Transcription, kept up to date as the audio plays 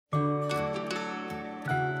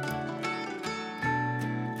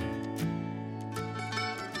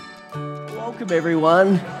Welcome,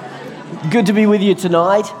 everyone. Good to be with you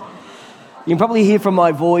tonight. You can probably hear from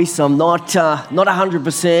my voice, I'm not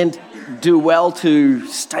 100%. Do well to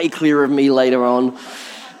stay clear of me later on.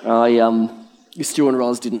 Stewart and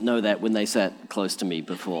Roz didn't know that when they sat close to me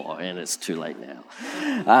before, and it's too late now.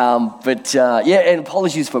 And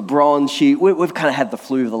apologies for Bron. We've kind of had the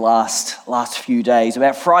flu the last few days.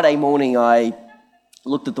 About Friday morning, I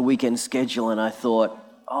looked at the weekend schedule and I thought,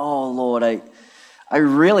 oh Lord,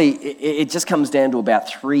 it just comes down to about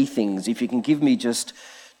three things. If you can give me just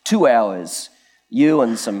 2 hours, you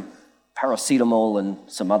and some paracetamol and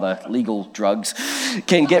some other legal drugs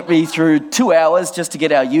can get me through 2 hours just to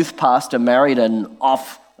get our youth pastor married and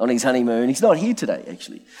off on his honeymoon. He's not here today,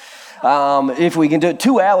 actually. If we can do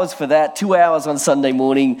 2 hours for that, 2 hours on Sunday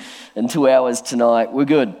morning and 2 hours tonight, we're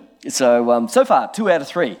good. So far, 2 out of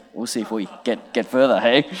 3. We'll see if we get further,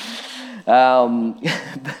 hey?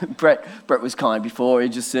 Brett was kind before. He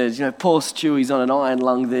just says, poor Stu, he's on an iron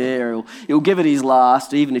lung there. He'll give it his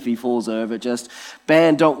last, even if he falls over. Just,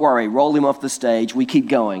 band, don't worry, roll him off the stage. We keep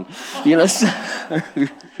going. So,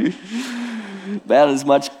 about as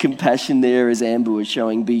much compassion there as Amber was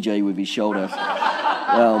showing BJ with his shoulder.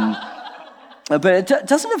 But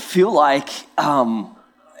doesn't it feel like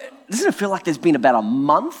there's been about a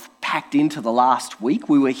month packed into the last week?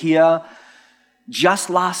 We were here just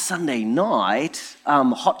last Sunday night,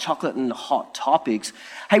 hot chocolate and hot topics.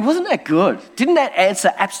 Hey, wasn't that good? Didn't that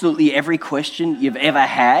answer absolutely every question you've ever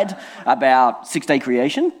had about six-day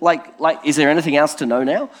creation? Like, is there anything else to know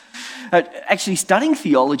now? Actually, studying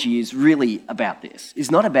theology is really about this.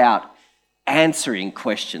 It's not about answering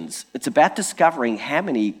questions. It's about discovering how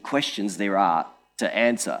many questions there are to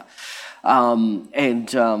answer. I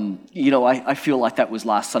feel like that was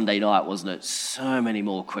last Sunday night, wasn't it? So many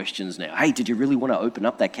more questions now. Hey, did you really want to open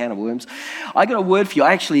up that can of worms? I got a word for you.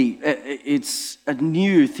 Actually, it's a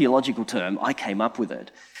new theological term. I came up with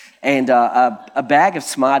it. And a bag of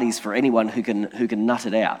Smarties for anyone who can nut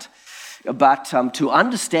it out. But to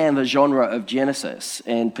understand the genre of Genesis,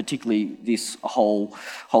 and particularly this whole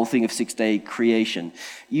thing of six-day creation,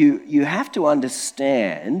 you have to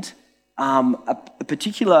understand a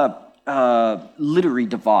particular literary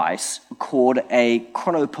device called a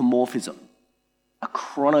chronopomorphism. A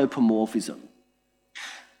chronopomorphism.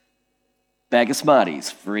 Bag of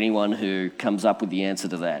Smarties for anyone who comes up with the answer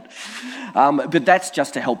to that. But that's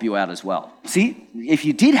just to help you out as well. See, if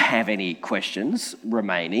you did have any questions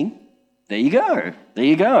remaining, there you go.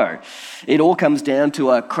 It all comes down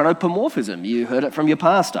to a chronopomorphism. You heard it from your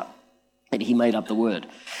pastor, and he made up the word.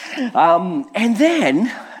 And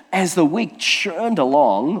then, as the week churned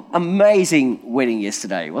along, amazing wedding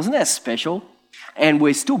yesterday. Wasn't that special? And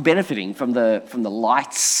we're still benefiting from the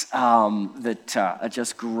lights that are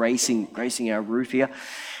just gracing our roof here.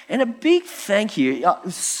 And a big thank you.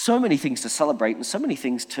 So many things to celebrate and so many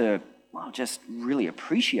things to just really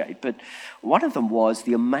appreciate. But one of them was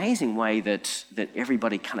the amazing way that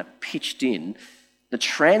everybody kind of pitched in. The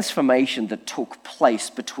transformation that took place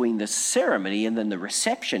between the ceremony and then the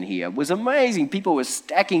reception here was amazing. People were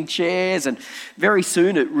stacking chairs, and very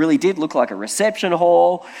soon it really did look like a reception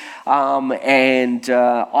hall. I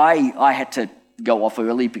had to go off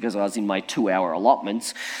early because I was in my 2-hour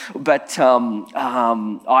allotments. But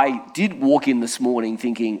I did walk in this morning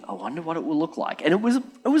thinking, I wonder what it will look like. And it was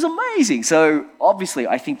amazing. So obviously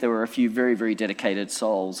I think there were a few very, very dedicated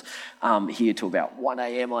souls here till about 1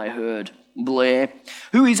 a.m. I heard Blair,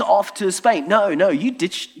 who is off to Spain. No, you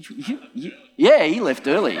ditched. Yeah, he left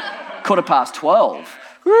early, 12:15.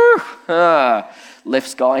 Left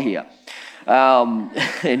Sky here, but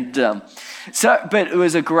it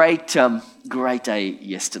was a great day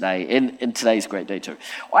yesterday, and today's a great day too.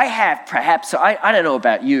 I have perhaps I don't know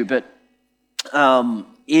about you, but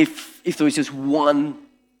if there was just one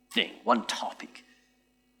topic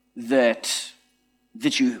that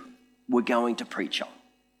you were going to preach on,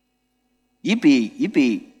 you'd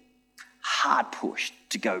be hard pushed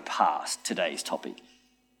to go past today's topic.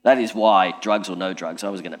 That is why, drugs or no drugs, I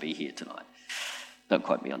was going to be here tonight. Don't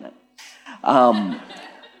quote me on that.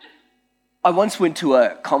 I once went to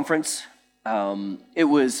a conference. It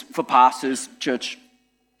was for pastors,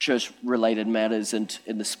 church-related matters, and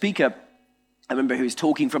the speaker, I remember he was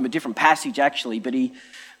talking from a different passage actually, but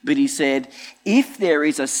he said, if there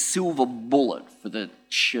is a silver bullet for the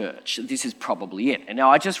church, this is probably it. And now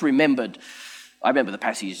I remember the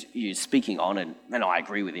passage you're speaking on, and I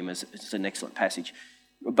agree with him, it's an excellent passage.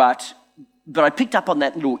 But I picked up on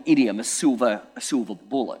that little idiom, a silver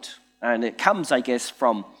bullet. And it comes, I guess,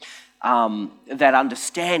 from that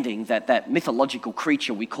understanding that mythological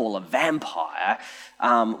creature we call a vampire,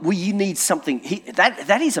 where you need something,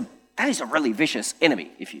 that is a really vicious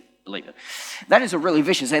enemy, if you believe it. That is a really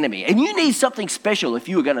vicious enemy. And you need something special if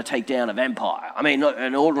you were going to take down a vampire. I mean,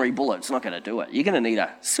 an ordinary bullet's not going to do it. You're going to need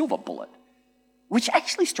a silver bullet, which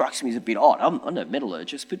actually strikes me as a bit odd. I'm no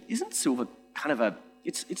metallurgist, but isn't silver kind of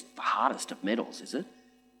it's the hardest of metals, is it?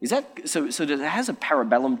 Is that, so does it has a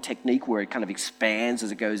parabellum technique where it kind of expands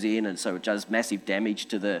as it goes in and so it does massive damage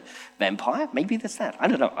to the vampire? Maybe that's that. I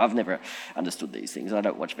don't know. I've never understood these things. I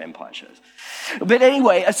don't watch vampire shows. But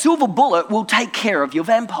anyway, a silver bullet will take care of your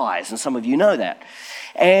vampires, and some of you know that.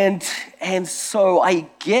 And so I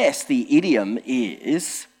guess the idiom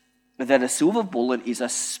is that a silver bullet is a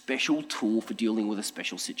special tool for dealing with a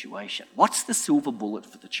special situation. What's the silver bullet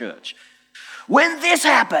for the church? When this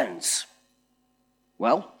happens...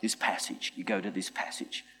 Well, this passage, you go to this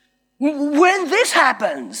passage. When this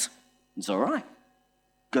happens, it's all right.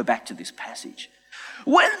 Go back to this passage.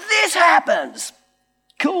 When this happens,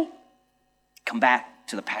 cool. Come back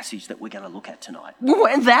to the passage that we're going to look at tonight.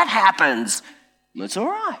 When that happens, it's all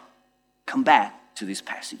right. Come back to this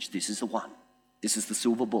passage. This is the one. This is the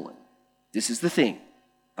silver bullet. This is the thing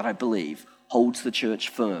that I believe holds the church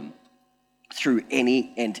firm through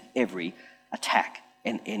any and every attack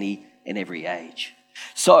and any and every age.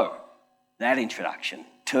 So, that introduction,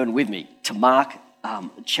 turn with me to Mark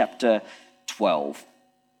chapter 12.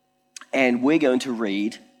 And we're going to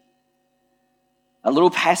read a little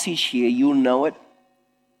passage here. You'll know it.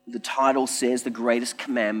 The title says the greatest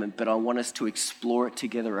commandment, but I want us to explore it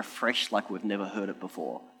together afresh like we've never heard it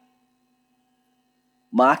before.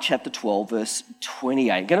 Mark chapter 12, verse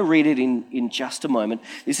 28. I'm going to read it in just a moment.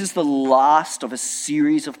 This is the last of a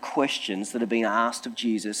series of questions that have been asked of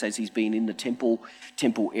Jesus as he's been in the temple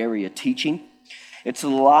area teaching. It's the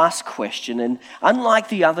last question, and unlike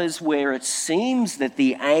the others where it seems that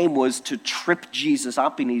the aim was to trip Jesus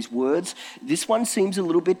up in his words, this one seems a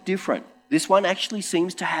little bit different. This one actually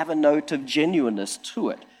seems to have a note of genuineness to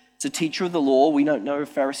it. It's a teacher of the law. We don't know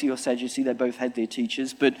if Pharisee or Sadducee, they both had their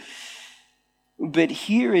teachers, but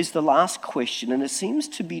here is the last question, and it seems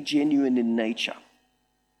to be genuine in nature.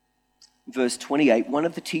 Verse 28, one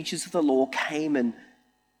of the teachers of the law came and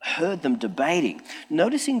heard them debating.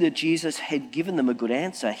 Noticing that Jesus had given them a good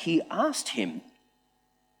answer, he asked him,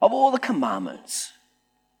 of all the commandments,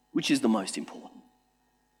 which is the most important?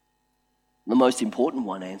 The most important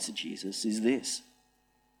one, answered Jesus, is this.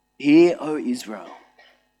 Hear, O Israel,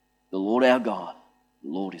 the Lord our God, the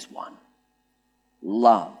Lord is one.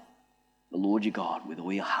 Love the Lord your God with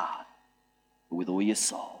all your heart, with all your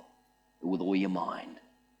soul, with all your mind,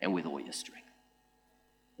 and with all your strength.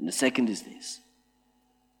 And the second is this.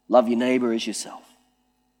 Love your neighbor as yourself.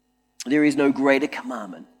 There is no greater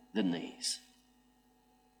commandment than these.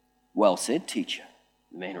 Well said, teacher,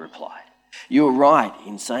 the man replied. You are right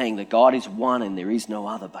in saying that God is one and there is no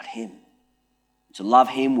other but him. To love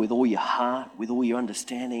him with all your heart, with all your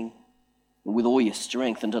understanding, and with all your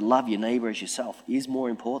strength, and to love your neighbor as yourself is more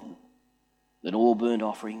important than all burnt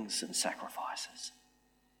offerings and sacrifices.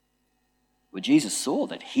 When Jesus saw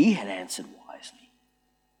that he had answered wisely,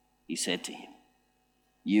 he said to him,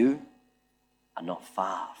 you are not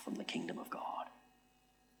far from the kingdom of God.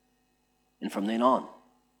 And from then on,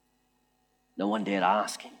 no one dared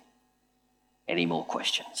ask him any more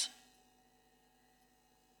questions.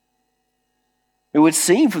 It would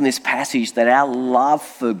seem from this passage that our love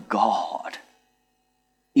for God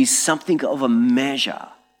is something of a measure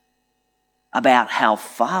about how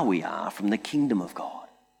far we are from the kingdom of God.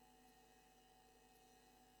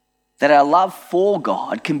 That our love for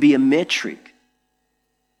God can be a metric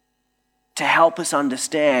to help us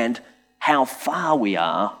understand how far we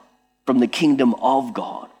are from the kingdom of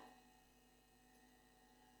God.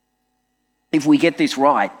 If we get this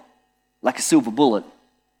right, like a silver bullet,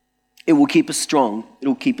 it will keep us strong, it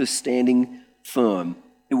will keep us standing firm,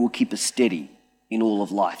 it will keep us steady in all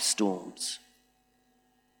of life's storms.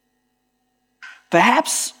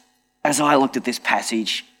 Perhaps, as I looked at this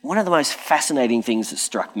passage, one of the most fascinating things that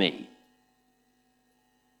struck me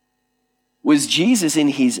was Jesus in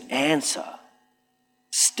his answer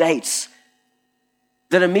states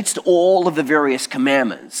that amidst all of the various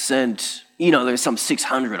commandments, and there's some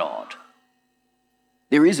 600 odd,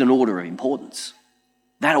 there is an order of importance.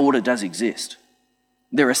 That order does exist.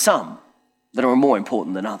 There are some that are more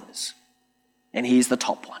important than others. And here's the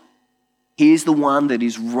top one. Here's the one that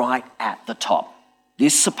is right at the top.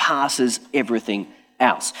 This surpasses everything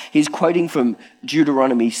else. He's quoting from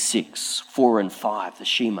Deuteronomy 6, 4 and 5, the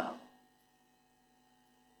Shema.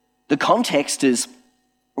 The context is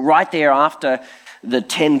right there after the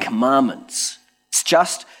 10 Commandments. It's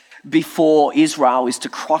just before Israel is to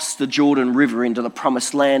cross the Jordan River into the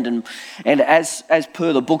promised land. And as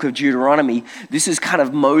per the book of Deuteronomy, this is kind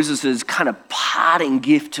of Moses' kind of parting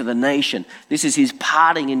gift to the nation. This is his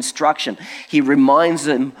parting instruction. He reminds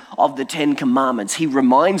them of the 10 Commandments. He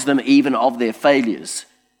reminds them even of their failures.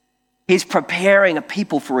 He's preparing a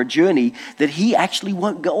people for a journey that he actually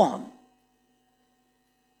won't go on.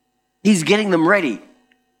 He's getting them ready.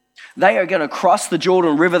 They are going to cross the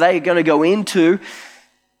Jordan River. They are going to go into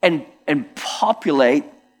and populate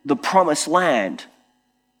the promised land.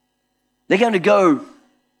 They're going to go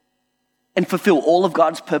and fulfill all of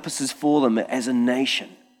God's purposes for them as a nation.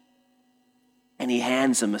 And he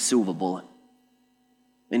hands them a silver bullet.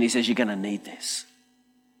 And he says, you're going to need this.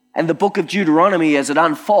 And the book of Deuteronomy, as it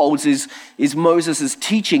unfolds, is Moses'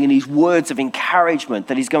 teaching and his words of encouragement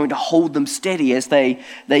that he's going to hold them steady as they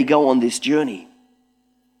go on this journey.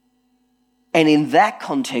 And in that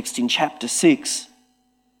context, in chapter 6,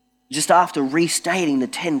 just after restating the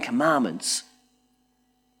 10 Commandments,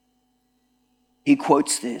 he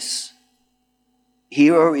quotes this: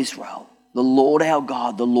 "Hear, O Israel, the Lord our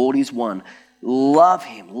God, the Lord is one. Love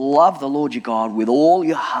him, love the Lord your God with all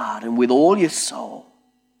your heart and with all your soul,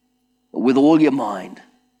 with all your mind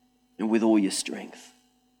and with all your strength."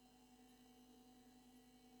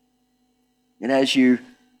 And as you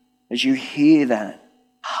hear that,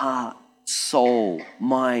 heart, soul,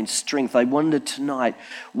 mind, strength, I wonder tonight,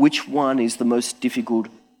 which one is the most difficult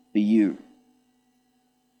for you?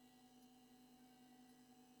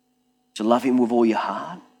 To love him with all your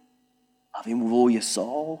heart, love him with all your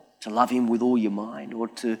soul, to love him with all your mind, or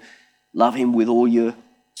to love him with all your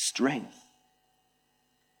strength?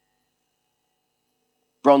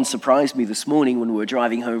 Bron surprised me this morning when we were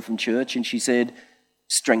driving home from church, and she said,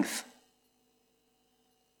 strength.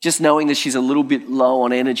 Just knowing that she's a little bit low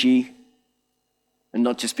on energy, and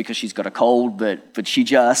not just because she's got a cold, but she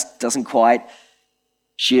just doesn't quite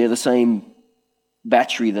share the same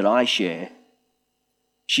battery that I share.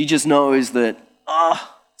 She just knows that,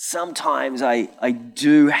 sometimes I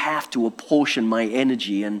do have to apportion my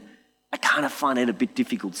energy, and I kind of find it a bit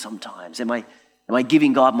difficult sometimes. Am I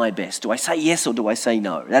giving God my best? Do I say yes or do I say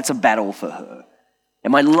no? That's a battle for her.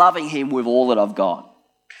 Am I loving him with all that I've got?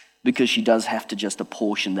 Because she does have to just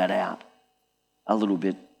apportion that out a little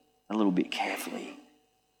bit carefully.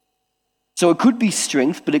 So it could be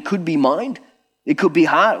strength, but it could be mind. It could be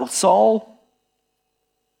heart or soul.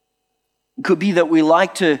 It could be that we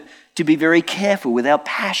like to be very careful with our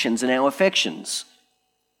passions and our affections.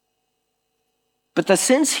 But the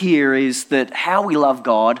sense here is that how we love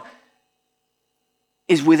God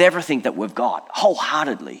is with everything that we've got,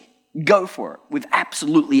 wholeheartedly. Go for it with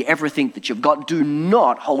absolutely everything that you've got. Do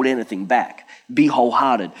not hold anything back. Be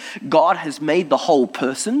wholehearted. God has made the whole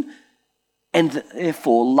person, and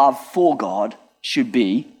therefore love for God should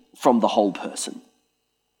be from the whole person.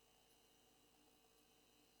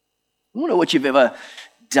 I wonder what you've ever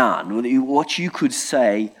done, what you could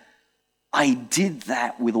say, I did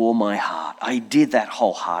that with all my heart. I did that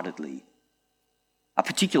wholeheartedly. A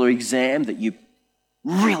particular exam that you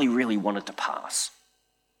really, really wanted to pass.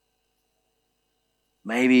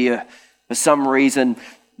 Maybe for some reason,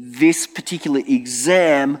 this particular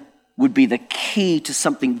exam would be the key to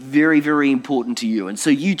something very, very important to you. And so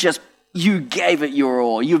you gave it your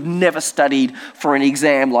all. You've never studied for an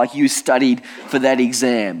exam like you studied for that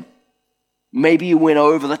exam. Maybe you went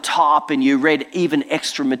over the top and you read even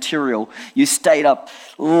extra material. You stayed up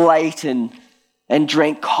late and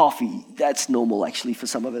drank coffee. That's normal actually for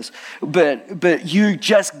some of us. But you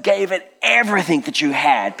just gave it everything that you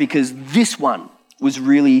had because this one was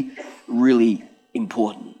really, really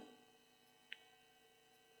important.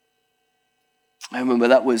 I remember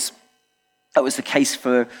that was the case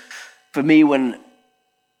for me when,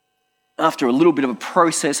 after a little bit of a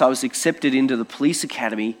process, I was accepted into the police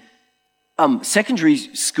academy. Secondary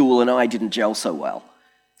school and I didn't gel so well.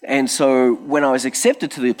 And so when I was accepted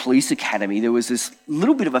to the police academy, there was this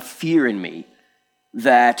little bit of a fear in me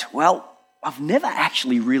that, well, I've never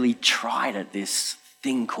actually really tried at this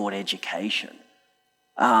thing called education.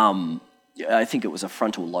 I think it was a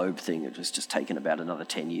frontal lobe thing. It was just taken about another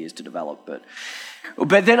 10 years to develop.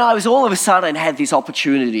 But then I was all of a sudden had this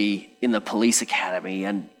opportunity in the police academy,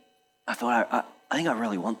 and I thought, I think I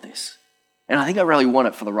really want this. And I think I really want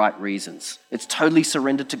it for the right reasons. It's totally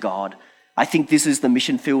surrendered to God. I think this is the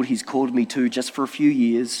mission field he's called me to just for a few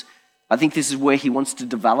years. I think this is where he wants to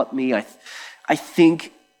develop me. I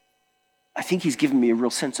think he's given me a real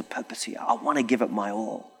sense of purpose here. I want to give it my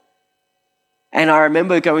all. And I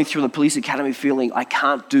remember going through the police academy feeling I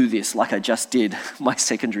can't do this like I just did my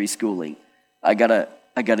secondary schooling. I gotta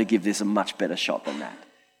give this a much better shot than that.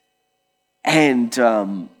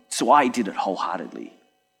 And So I did it wholeheartedly.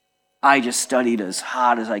 I just studied as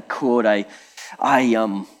hard as I could. I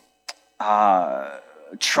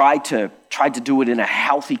tried to do it in a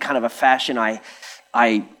healthy kind of a fashion. I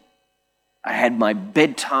had my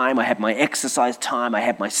bedtime, I had my exercise time, I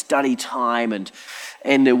had my study time,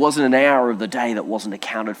 and there wasn't an hour of the day that wasn't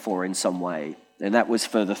accounted for in some way. And that was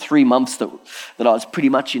for the 3 months that I was pretty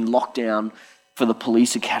much in lockdown for the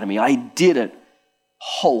police academy. I did it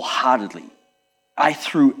wholeheartedly. I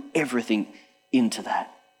threw everything into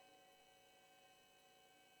that.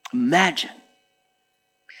 Imagine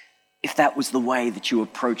if that was the way that you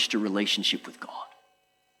approached a relationship with God.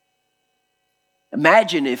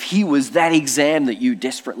 Imagine if he was that exam that you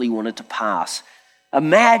desperately wanted to pass.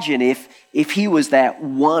 Imagine if he was that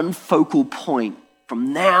one focal point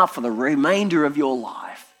from now for the remainder of your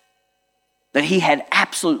life, that he had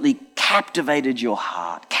absolutely captivated your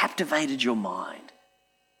heart, captivated your mind.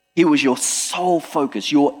 He was your sole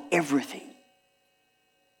focus, your everything.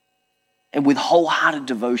 And with wholehearted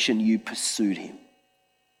devotion, you pursued him.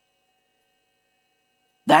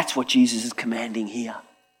 That's what Jesus is commanding here.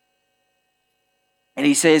 And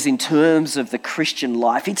he says in terms of the Christian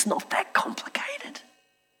life, it's not that complicated.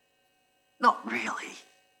 Not really.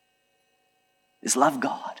 Just love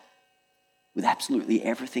God with absolutely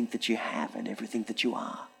everything that you have and everything that you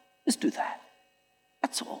are. Just do that.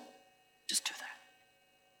 That's all. Just do that.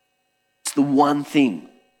 It's the one thing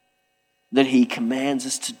that he commands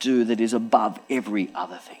us to do that is above every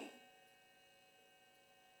other thing.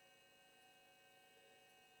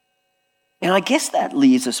 And I guess that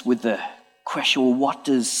leaves us with the question, well, what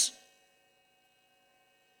does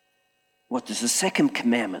the second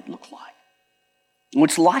commandment look like? Well,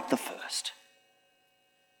 it's like the first.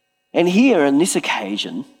 And here, on this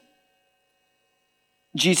occasion,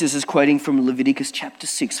 Jesus is quoting from Leviticus chapter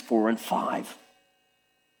 6, 4 and 5.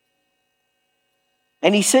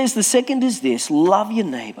 And he says the second is this: love your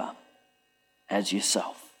neighbor as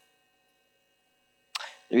yourself.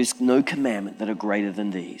 There is no commandment that are greater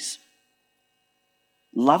than these.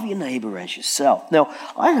 Love your neighbor as yourself. Now,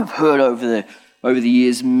 I have heard over the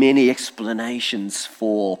years many explanations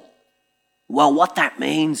for, well, what that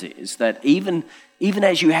means is that even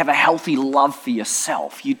as you have a healthy love for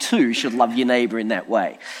yourself, you too should love your neighbor in that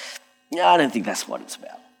way. I don't think that's what it's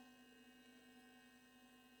about.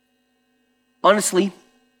 Honestly,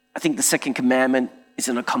 I think the second commandment is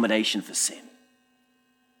an accommodation for sin.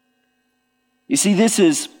 You see, this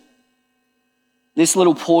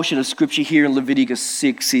little portion of scripture here in Leviticus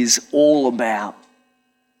 6 is all about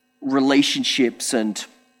relationships and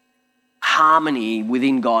harmony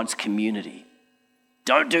within God's community.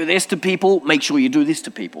 Don't do this to people, make sure you do this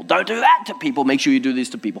to people. Don't do that to people, make sure you do this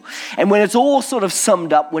to people. And when it's all sort of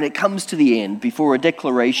summed up, when it comes to the end, before a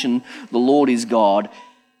declaration, the Lord is God,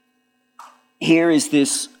 here is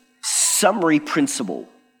this summary principle: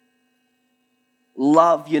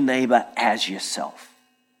 love your neighbor as yourself.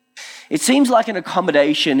 It seems like an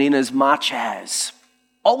accommodation in as much as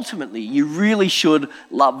ultimately you really should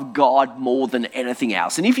love God more than anything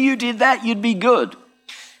else. And if you did that, you'd be good.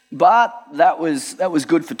 But that was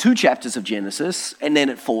good for 2 chapters of Genesis, and then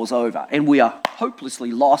it falls over. And we are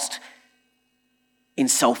hopelessly lost in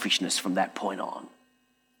selfishness from that point on.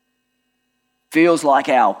 Feels like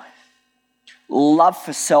our love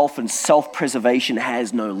for self and self-preservation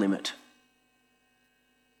has no limit.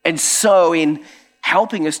 And so in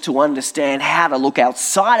helping us to understand how to look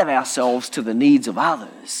outside of ourselves to the needs of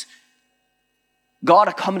others, God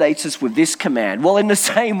accommodates us with this command. Well, in the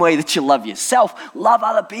same way that you love yourself, love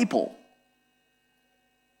other people.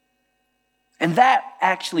 And that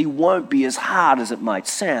actually won't be as hard as it might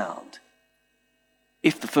sound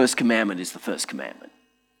if the first commandment is the first commandment.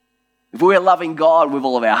 If we're loving God with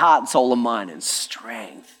all of our heart and soul and mind and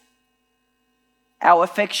strength, our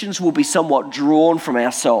affections will be somewhat drawn from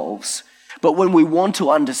ourselves. But when we want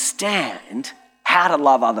to understand how to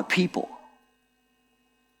love other people,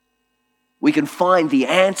 we can find the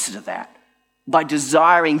answer to that by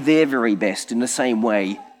desiring their very best in the same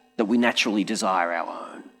way that we naturally desire our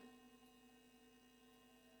own.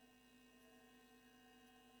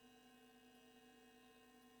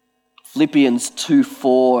 Philippians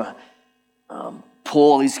 2:4,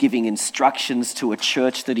 Paul is giving instructions to a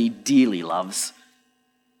church that he dearly loves.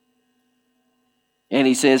 And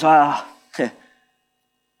he says, I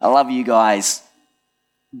love you guys,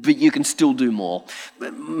 but you can still do more.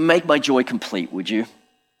 Make my joy complete, would you?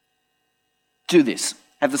 Do this.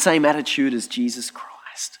 Have the same attitude as Jesus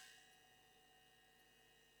Christ.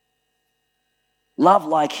 Love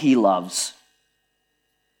like he loves.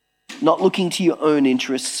 Not looking to your own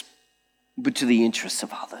interests, but to the interests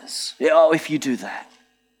of others. Oh, if you do that,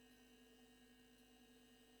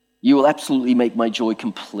 You will absolutely make my joy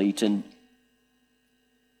complete, and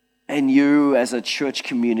you as a church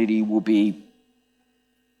community you'll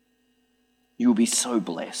be so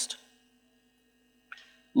blessed.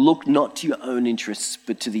 Look not to your own interests,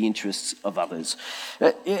 but to the interests of others.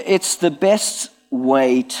 It's the best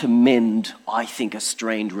way to mend, I think, a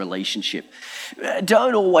strained relationship.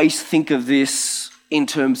 Don't always think of this in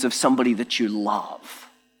terms of somebody that you love,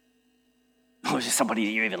 or just somebody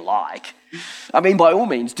that you even like. I mean, by all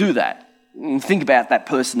means, do that. Think about that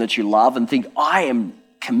person that you love and think, I am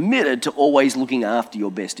committed to always looking after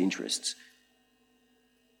your best interests.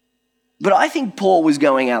 But I think Paul was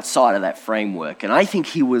going outside of that framework, and I think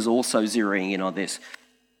he was also zeroing in on this.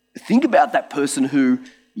 Think about that person who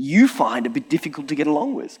you find a bit difficult to get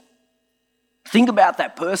along with. Think about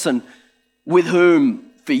that person with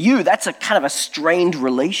whom, for you, that's a kind of a strained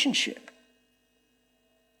relationship,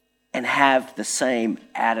 and have the same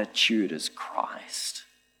attitude as Christ.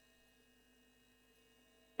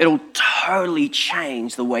 It'll totally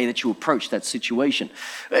change the way that you approach that situation.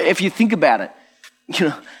 If you think about it,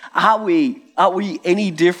 are we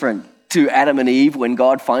any different to Adam and Eve when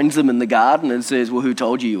God finds them in the garden and says, well, who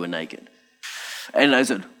told you were naked? And they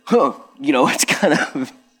said, it's kind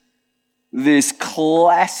of this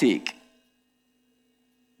classic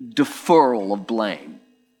deferral of blame.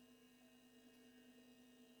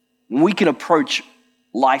 We can approach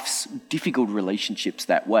life's difficult relationships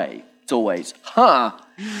that way. It's always, But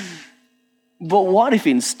what if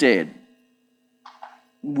instead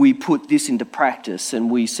we put this into practice and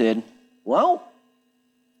we said, well,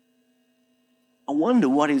 I wonder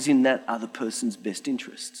what is in that other person's best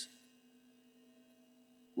interests.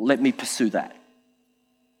 Let me pursue that.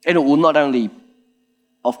 And it will not only,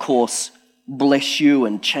 of course, bless you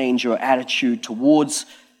and change your attitude towards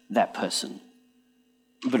that person,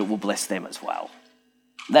 but it will bless them as well.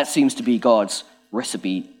 That seems to be God's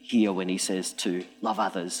recipe here when he says to love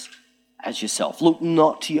others as yourself. Look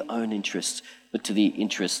not to your own interests, but to the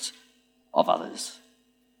interests of others.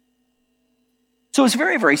 So it's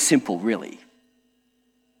very, very simple, really.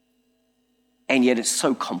 And yet it's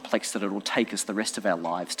so complex that it will take us the rest of our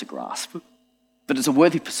lives to grasp. But it's a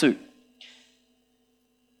worthy pursuit.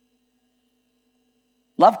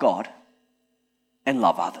 Love God and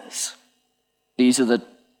love others. These are the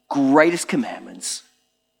greatest commandments.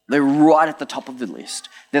 They're right at the top of the list.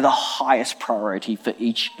 They're the highest priority for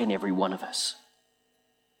each and every one of us.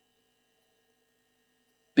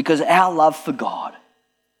 Because our love for God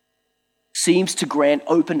seems to grant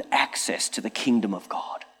open access to the kingdom of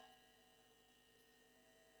God.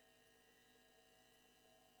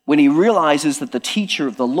 When he realizes that the teacher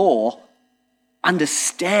of the law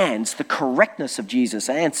understands the correctness of Jesus'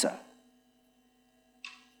 answer,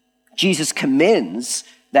 Jesus commends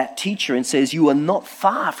that teacher and says, you are not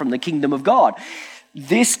far from the kingdom of God.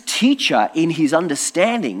 This teacher, in his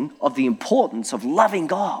understanding of the importance of loving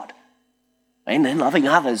God and then loving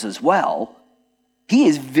others as well, he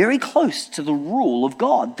is very close to the rule of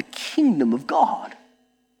God, the kingdom of God.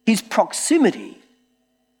 His proximity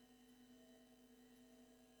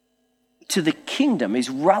to the kingdom is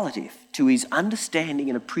relative to his understanding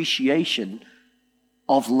and appreciation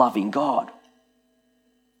of loving God.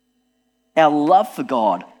 Our love for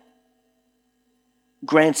God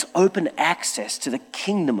grants open access to the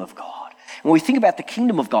kingdom of God. When we think about the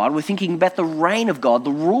kingdom of God, we're thinking about the reign of God,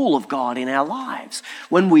 the rule of God in our lives.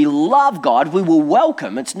 When we love God, we will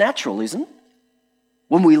welcome, it's natural, isn't it?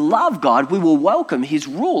 When we love God, we will welcome his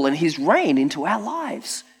rule and his reign into our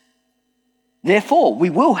lives. Therefore, we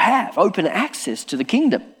will have open access to the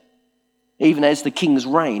kingdom, even as the king's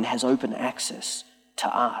reign has open access to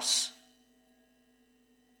us.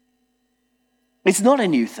 It's not a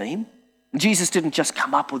new theme. Jesus didn't just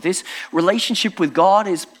come up with this. Relationship with God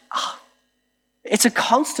it's a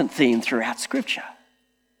constant theme throughout Scripture.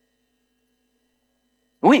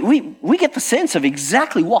 We get the sense of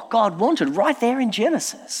exactly what God wanted right there in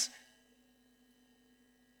Genesis.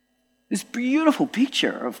 This beautiful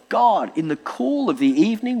picture of God in the cool of the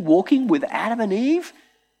evening walking with Adam and Eve.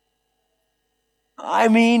 I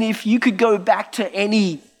mean, if you could go back to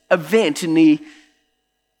any event in the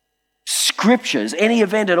Scriptures, any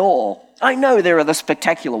event at all, I know there are the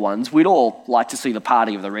spectacular ones. We'd all like to see the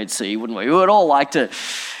parting of the Red Sea, wouldn't we? We'd all like to.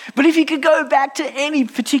 But if you could go back to any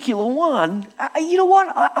particular one, you know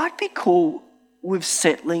what? I'd be cool with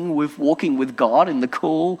settling, with walking with God in the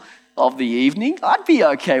cool of the evening. I'd be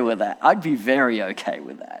okay with that. I'd be very okay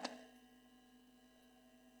with that.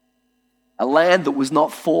 A land that was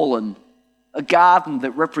not fallen, a garden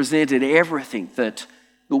that represented everything that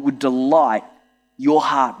would delight your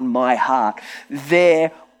heart and my heart,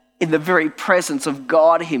 there in the very presence of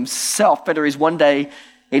God himself. Better is one day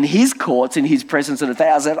in his courts, in his presence, and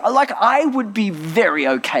 1,000. Like, I would be very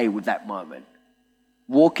okay with that moment.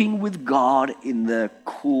 Walking with God in the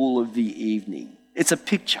cool of the evening. It's a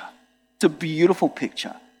picture. It's a beautiful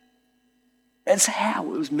picture. That's how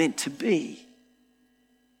it was meant to be.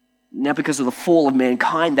 Now, because of the fall of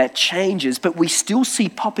mankind, that changes, but we still see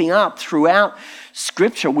popping up throughout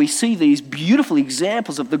Scripture. We see these beautiful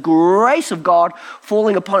examples of the grace of God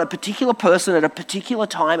falling upon a particular person at a particular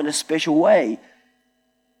time in a special way.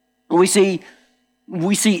 We see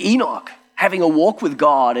Enoch having a walk with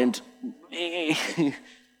God, and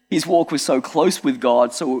his walk was so close with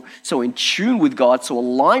God, so in tune with God, so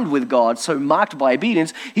aligned with God, so marked by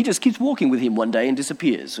obedience, he just keeps walking with him one day and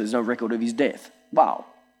disappears. So there's no record of his death. Wow.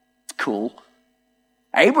 Cool.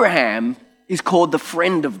 Abraham is called the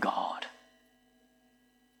friend of God.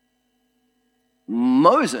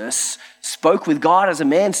 Moses spoke with God as a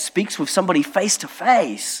man speaks with somebody face to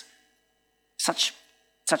face. Such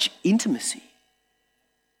intimacy.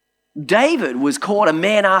 David was called a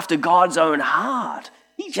man after God's own heart.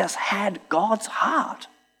 He just had God's heart.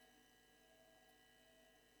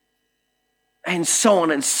 And so on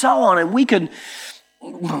and so on. And we can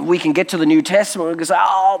get to the New Testament and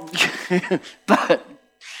say, but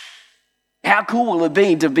how cool will it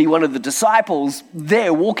be to be one of the disciples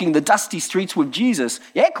there walking the dusty streets with Jesus?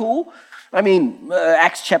 Yeah, cool. I mean,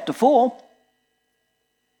 Acts chapter 4,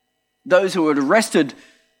 those who had arrested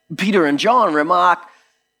Peter and John remark,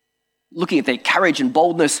 looking at their courage and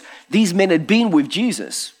boldness, these men had been with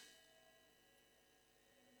Jesus.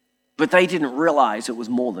 But they didn't realize it was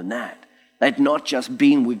more than that. They'd not just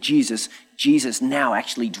been with Jesus, Jesus now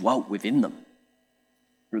actually dwelt within them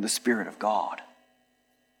through the Spirit of God.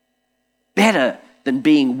 Better than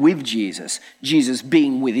being with Jesus, Jesus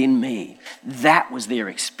being within me. That was their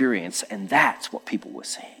experience, and that's what people were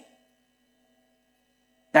seeing.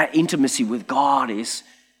 That intimacy with God is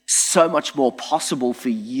so much more possible for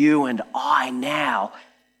you and I now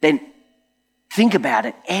than, think about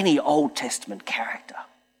it, any Old Testament character.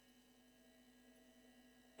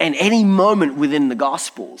 And any moment within the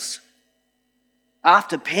Gospels,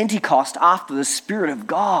 after Pentecost, after the Spirit of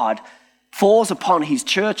God falls upon his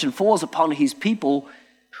church and falls upon his people,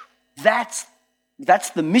 that's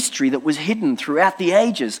the mystery that was hidden throughout the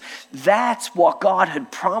ages. That's what God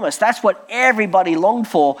had promised. That's what everybody longed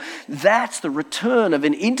for. That's the return of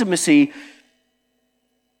an intimacy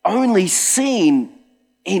only seen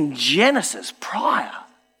in Genesis prior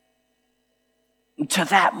to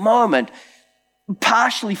that moment.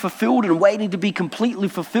 Partially fulfilled and waiting to be completely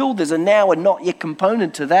fulfilled. There's a now and not yet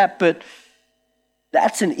component to that, but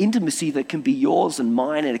that's an intimacy that can be yours and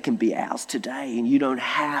mine, and it can be ours today. And you don't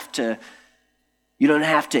have to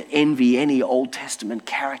envy any Old Testament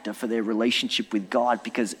character for their relationship with God,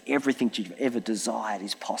 because everything you've ever desired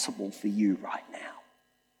is possible for you right now.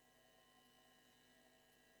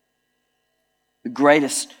 The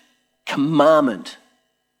greatest commandment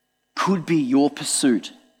could be your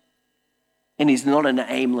pursuit. And is not an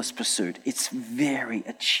aimless pursuit. It's very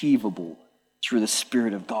achievable through the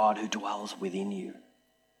Spirit of God who dwells within you.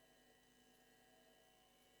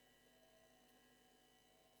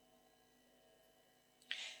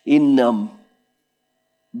 In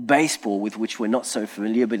baseball, with which we're not so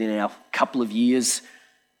familiar, but in our couple of years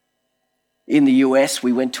in the US,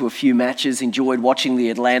 we went to a few matches, enjoyed watching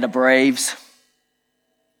the Atlanta Braves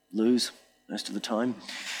lose most of the time.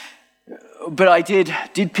 But I did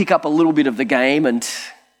pick up a little bit of the game, and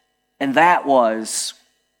that was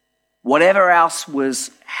whatever else was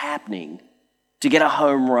happening, to get a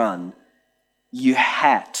home run, you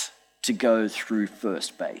had to go through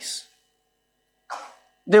first base.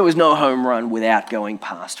 There was no home run without going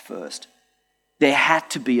past first. There had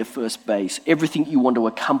to be a first base. Everything you want to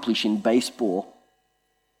accomplish in baseball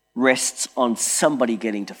rests on somebody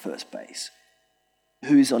getting to first base.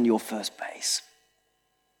 Who's on your first base?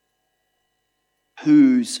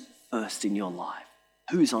 Who's first in your life?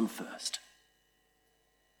 Who's on first?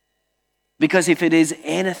 Because if it is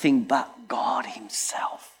anything but God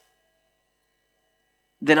himself,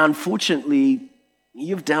 then unfortunately,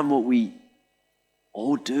 you've done what we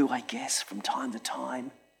all do, I guess, from time to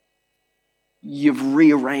time. You've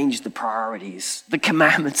rearranged the priorities. The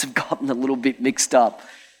commandments have gotten a little bit mixed up.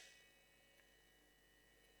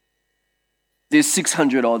 There's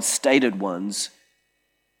 600 odd stated ones.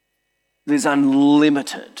 There's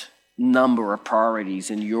unlimited number of priorities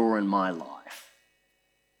in your and my life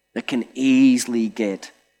that can easily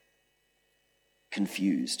get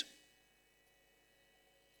confused.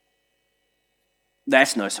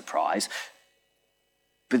 That's no surprise,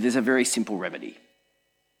 but there's a very simple remedy.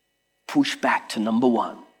 Push back to number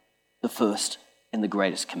one, the first and the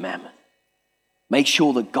greatest commandment. Make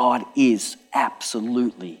sure that God is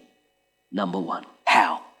absolutely number one.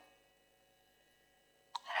 How?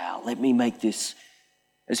 How? Let me make this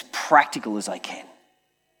as practical as I can.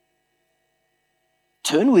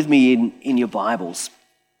 Turn with me in your Bibles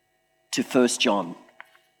to 1 John.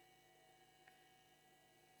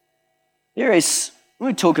 When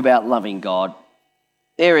we talk about loving God,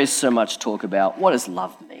 there is so much talk about what does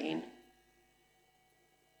love mean?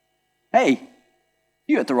 Hey,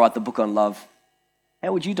 you have to write the book on love.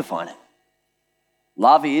 How would you define it?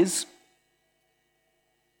 Love is...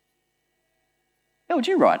 How would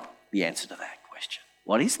you write the answer to that question?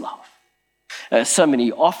 What is love? So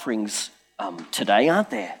many offerings today, aren't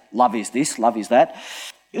there? Love is this, love is that.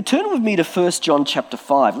 Turn with me to 1 John chapter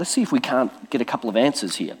 5. Let's see if we can't get a couple of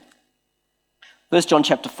answers here. 1 John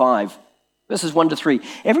chapter 5, verses 1 to 3.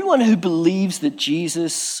 Everyone who believes that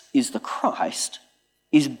Jesus is the Christ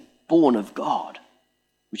is born of God,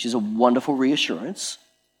 which is a wonderful reassurance.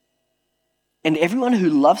 And everyone who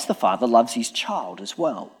loves the Father loves his child as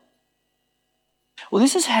well. Well,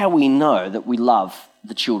 this is how we know that we love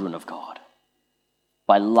the children of God,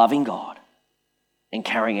 by loving God and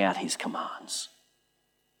carrying out his commands.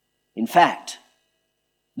 In fact,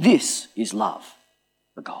 this is love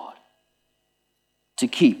for God, to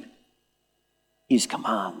keep his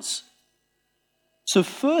commands. So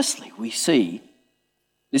firstly, we see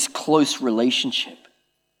this close relationship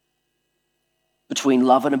between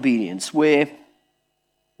love and obedience, where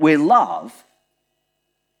love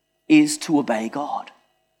is to obey God.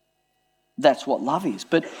 That's what love is.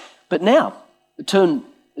 But now, turn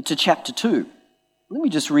to chapter 2. Let me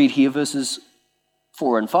just read here verses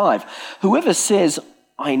 4 and 5. Whoever says,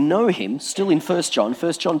 I know him, still in 1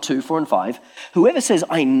 John 2, 4 and 5, whoever says,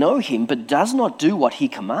 I know him, but does not do what he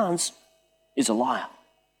commands, is a liar.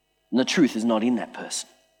 And the truth is not in that person.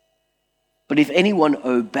 But if anyone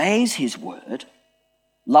obeys his word,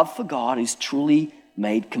 love for God is truly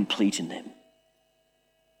made complete in them.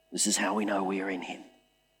 This is how we know we are in him.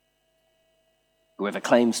 Whoever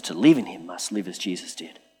claims to live in him must live as Jesus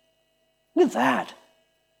did. Look at that.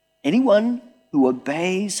 Anyone who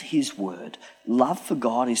obeys his word, love for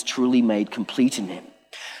God is truly made complete in them.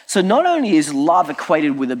 So not only is love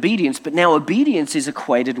equated with obedience, but now obedience is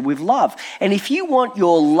equated with love. And if you want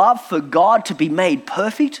your love for God to be made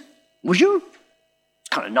perfect, would you? It's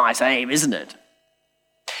kind of a nice aim, isn't it?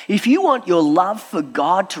 If you want your love for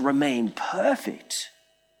God to remain perfect,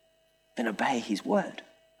 then obey his word,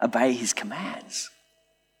 obey his commands.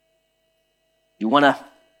 You want to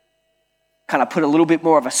kind of put a little bit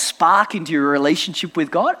more of a spark into your relationship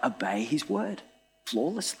with God? Obey his word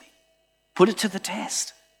flawlessly. Put it to the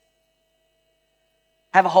test.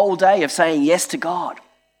 Have a whole day of saying yes to God,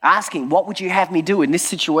 asking, what would you have me do in this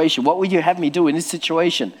situation? What would you have me do in this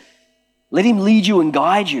situation? Let him lead you and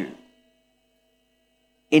guide you.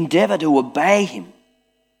 Endeavor to obey him,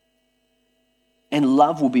 and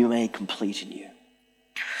love will be made complete in you.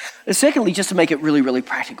 And secondly, just to make it really, really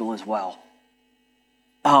practical as well,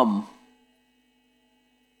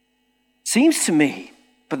 seems to me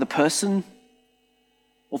for the person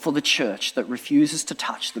or for the church that refuses to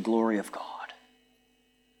touch the glory of God,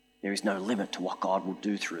 there is no limit to what God will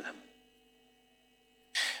do through them.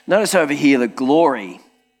 Notice over here the glory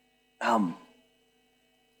of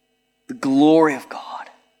God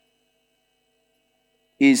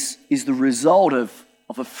is the result of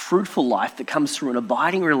a fruitful life that comes through an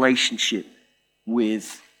abiding relationship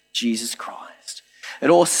with Jesus Christ.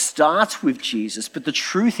 It all starts with Jesus, but the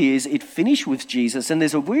truth is it finished with Jesus, and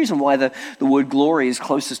there's a reason why the word glory is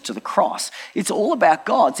closest to the cross. It's all about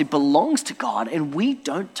God's. It belongs to God, and we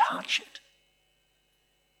don't touch it.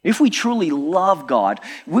 If we truly love God,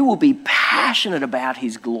 we will be passionate about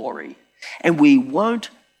his glory, and we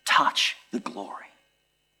won't touch the glory.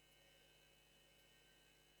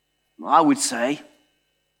 I would say,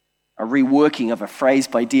 a reworking of a phrase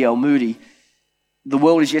by D.L. Moody, the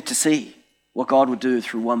world is yet to see what God would do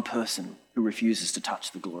through one person who refuses to touch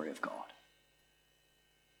the glory of God.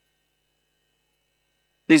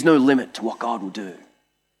 There's no limit to what God will do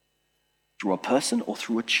through a person or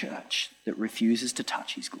through a church that refuses to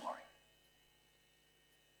touch his glory.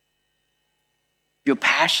 If you're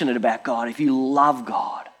passionate about God, if you love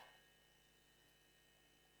God,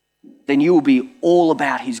 then you will be all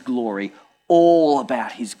about his glory,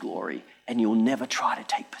 and you'll never try to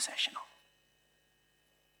take possession of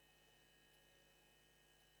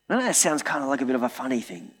it. I know that sounds kind of like a bit of a funny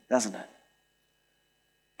thing, doesn't it?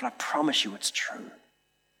 But I promise you it's true.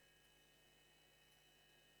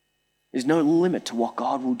 There's no limit to what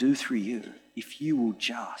God will do through you if you will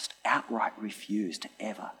just outright refuse to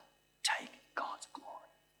ever take God's glory.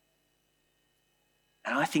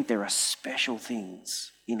 And I think there are special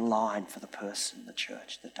things in line for the person, the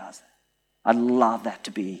church that does that. I'd love that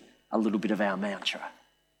to be a little bit of our mantra.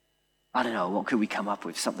 I don't know, what could we come up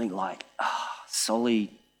with? Something like,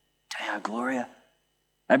 Soli Deo Gloria.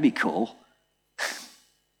 That'd be cool.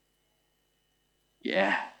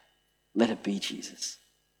 Yeah, let it be, Jesus.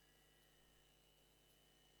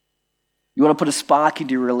 You want to put a spark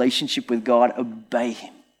into your relationship with God? Obey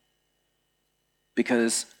him.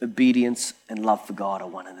 Because obedience and love for God are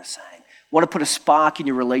one and the same. Want to put a spark in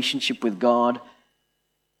your relationship with God?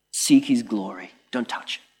 Seek his glory. Don't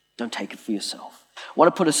touch it. Don't take it for yourself.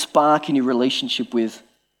 Want to put a spark in your relationship with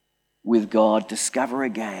God? Discover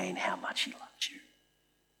again how much he loved you.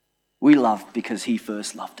 We love because he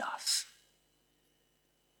first loved us.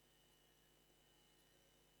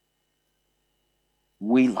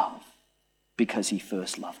 We love because he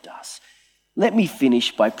first loved us. Let me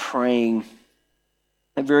finish by praying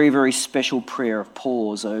a very, very special prayer of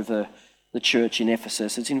Paul's over the church in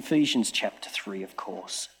Ephesus. It's in Ephesians chapter 3, of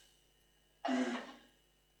course.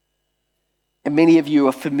 And many of you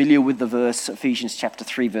are familiar with the verse, Ephesians chapter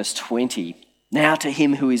 3, verse 20. Now to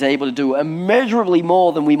him who is able to do immeasurably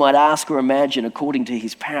more than we might ask or imagine according to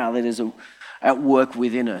his power that is at work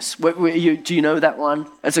within us. Do you know that one?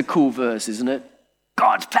 That's a cool verse, isn't it?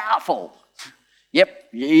 God's powerful.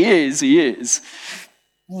 Yep, he is.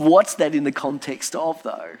 What's that in the context of,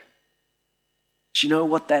 though? Do you know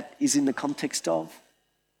what that is in the context of?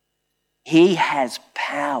 He has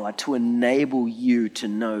power to enable you to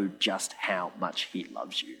know just how much he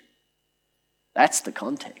loves you. That's the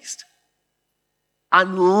context.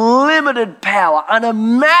 Unlimited power,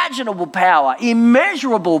 unimaginable power,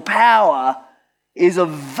 immeasurable power is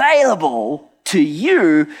available to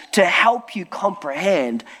you to help you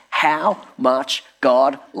comprehend how much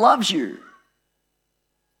God loves you.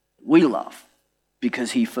 We love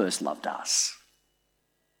because he first loved us.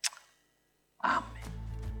 Amen.